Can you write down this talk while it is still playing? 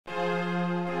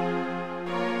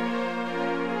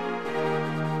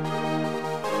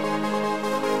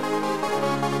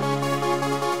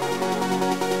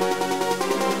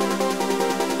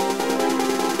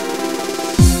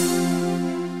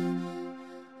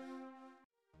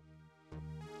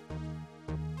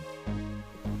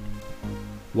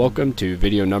Welcome to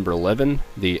video number 11,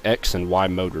 the X and Y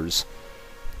motors.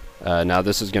 Now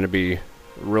this is going to be a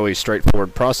really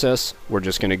straightforward process. We're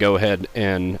just going to go ahead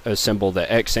and assemble the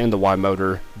X and the Y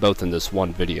motor both in this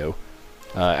one video.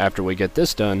 After we get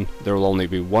this done, there will only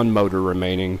be one motor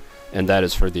remaining, and that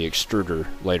is for the extruder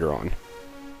later on.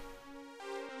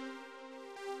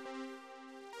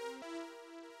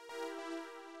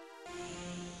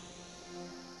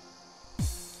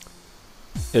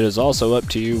 It is also up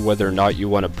to you whether or not you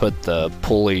want to put the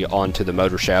pulley onto the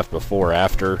motor shaft before or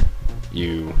after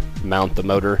you mount the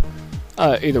motor.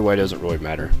 Either way doesn't really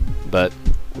matter. But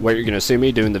what you're going to see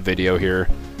me do in the video here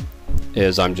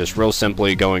is I'm just real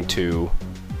simply going to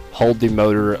hold the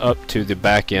motor up to the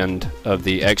back end of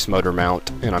the X motor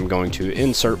mount, and I'm going to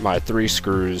insert my 3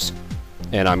 screws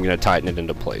and I'm going to tighten it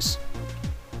into place.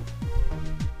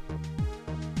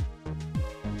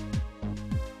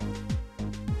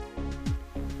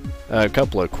 A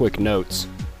couple of quick notes.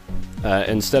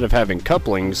 Instead of having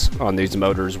couplings on these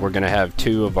motors, we're going to have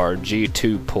 2 of our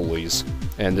G2 pulleys,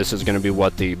 and this is going to be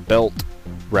what the belt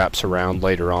wraps around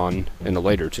later on in the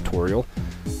later tutorial.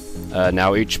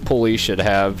 Now each pulley should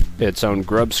have its own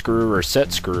grub screw or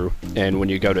set screw, and when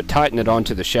you go to tighten it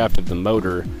onto the shaft of the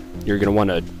motor, you're going to want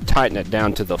to tighten it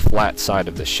down to the flat side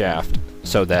of the shaft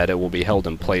so that it will be held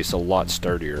in place a lot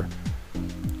sturdier.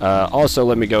 Also,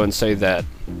 let me go and say that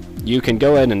you can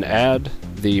go ahead and add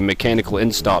the mechanical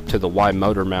end stop to the Y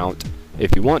motor mount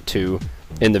if you want to.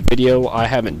 In the video, I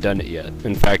haven't done it yet.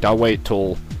 In fact, I'll wait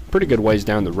till pretty good ways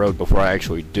down the road before I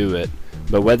actually do it.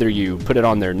 But whether you put it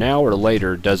on there now or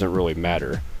later doesn't really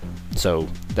matter. So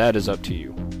that is up to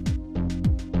you.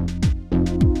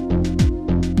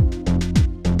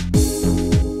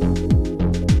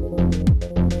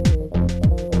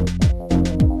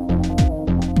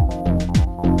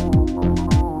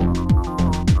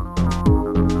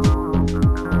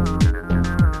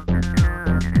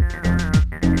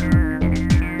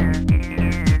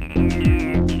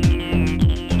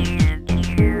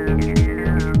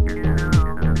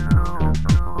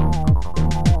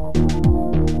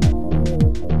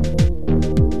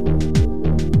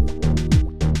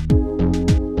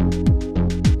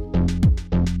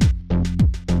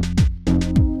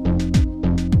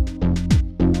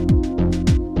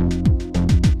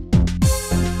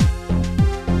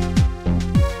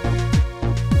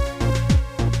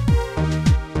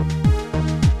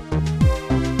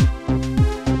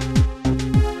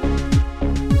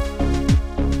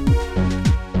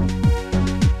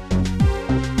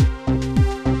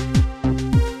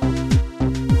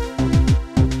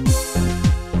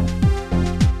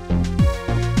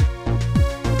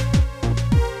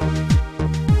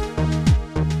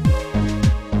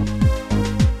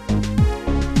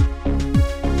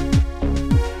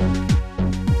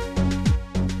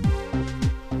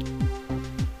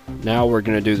 Now we're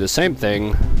going to do the same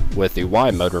thing with the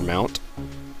Y motor mount.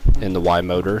 In the Y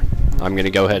motor, I'm going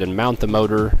to go ahead and mount the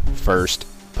motor first,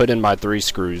 put in my 3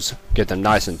 screws, get them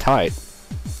nice and tight,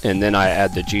 and then I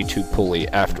add the G2 pulley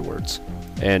afterwards.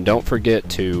 And don't forget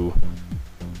to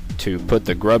put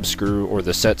the grub screw or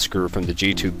the set screw from the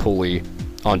G2 pulley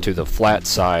onto the flat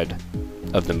side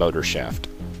of the motor shaft.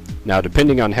 Now,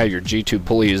 depending on how your G2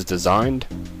 pulley is designed,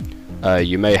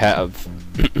 you may have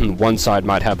one side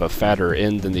might have a fatter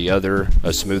end than the other,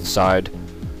 a smooth side,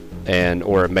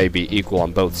 or it may be equal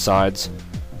on both sides,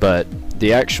 but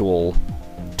the actual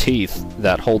teeth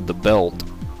that hold the belt,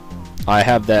 I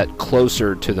have that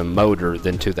closer to the motor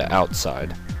than to the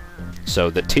outside. So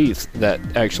the teeth that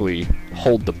actually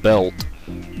hold the belt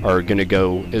are going to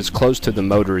go as close to the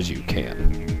motor as you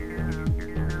can.